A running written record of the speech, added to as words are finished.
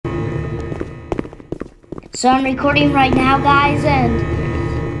So I'm recording right now, guys,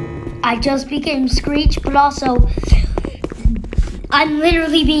 and I just became Screech, but also I'm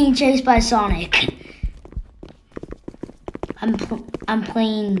literally being chased by Sonic. I'm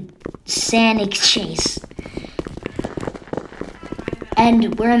playing Sanic Chase,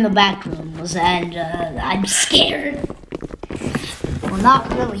 and we're in the back rooms, and I'm scared. Well, not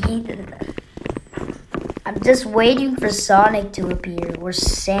really. I'm just waiting for Sonic to appear, or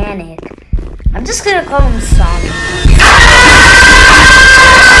Sanic. I'm just gonna call him Sonic.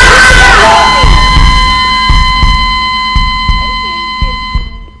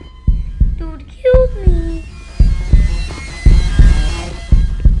 Dude killed me.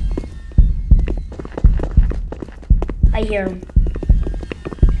 I hear him.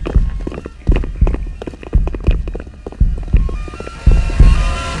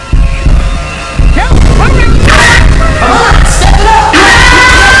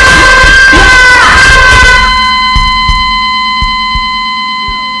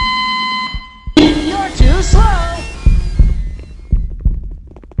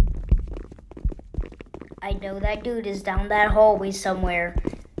 I know that dude is down that hallway somewhere.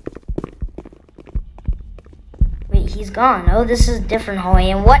 Wait, he's gone. Oh, this is a different hallway.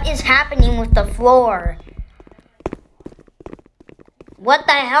 And what is happening with the floor? What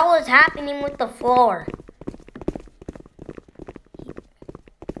the hell is happening with the floor?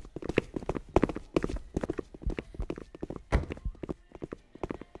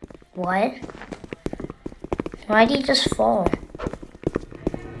 What? Why did he just fall?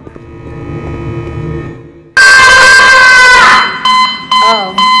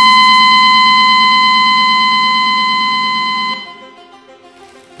 Oh.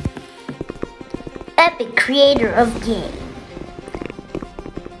 Epic creator of game.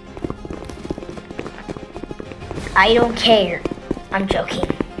 I don't care. I'm joking.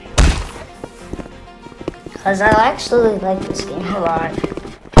 Because I actually like this game a lot.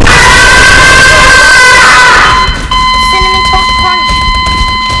 Cinnamon Toast Crunch.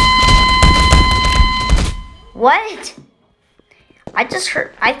 What? I just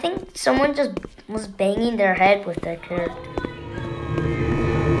heard, I think someone just was banging their head with their character.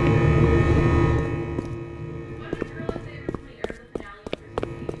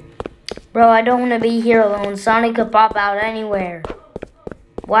 Bro, I don't want to be here alone. Sonic could pop out anywhere.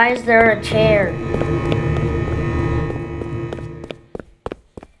 Why is there a chair?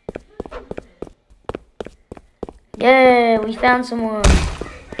 Yeah, we found someone.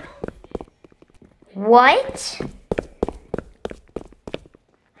 What?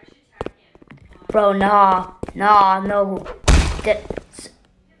 Bro, no.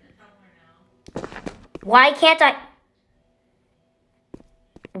 Why can't I?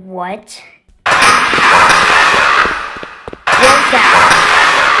 What? What's that?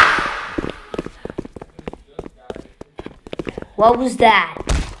 What was that?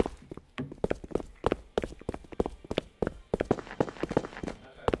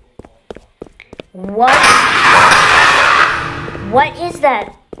 What? What is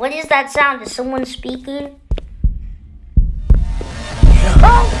that? What is that sound? Is someone speaking?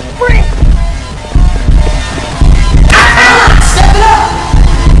 Oh, frick! Step it up!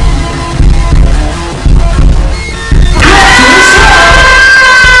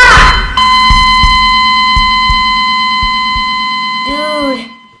 Dude,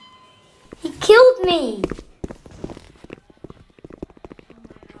 he killed me.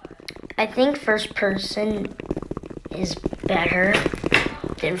 I think first person is better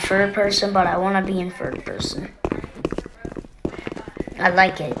than third person, but I want to be in third person. I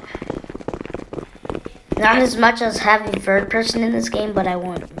like it. Not as much as having third person in this game, but I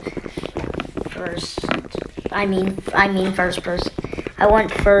want first. I mean first person. I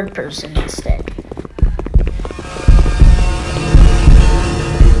want third person instead.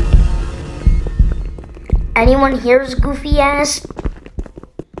 Anyone here's goofy ass?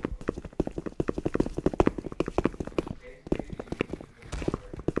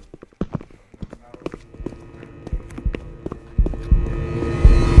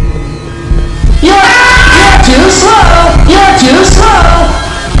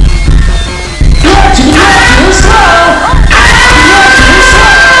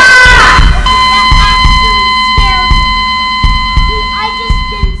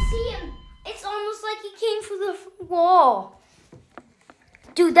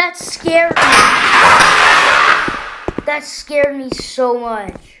 Dude, that scared me. That scared me so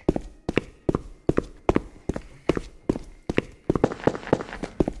much.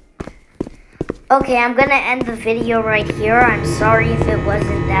 Okay, I'm gonna end the video right here. I'm sorry if it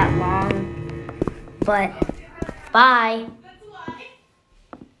wasn't that long, but bye.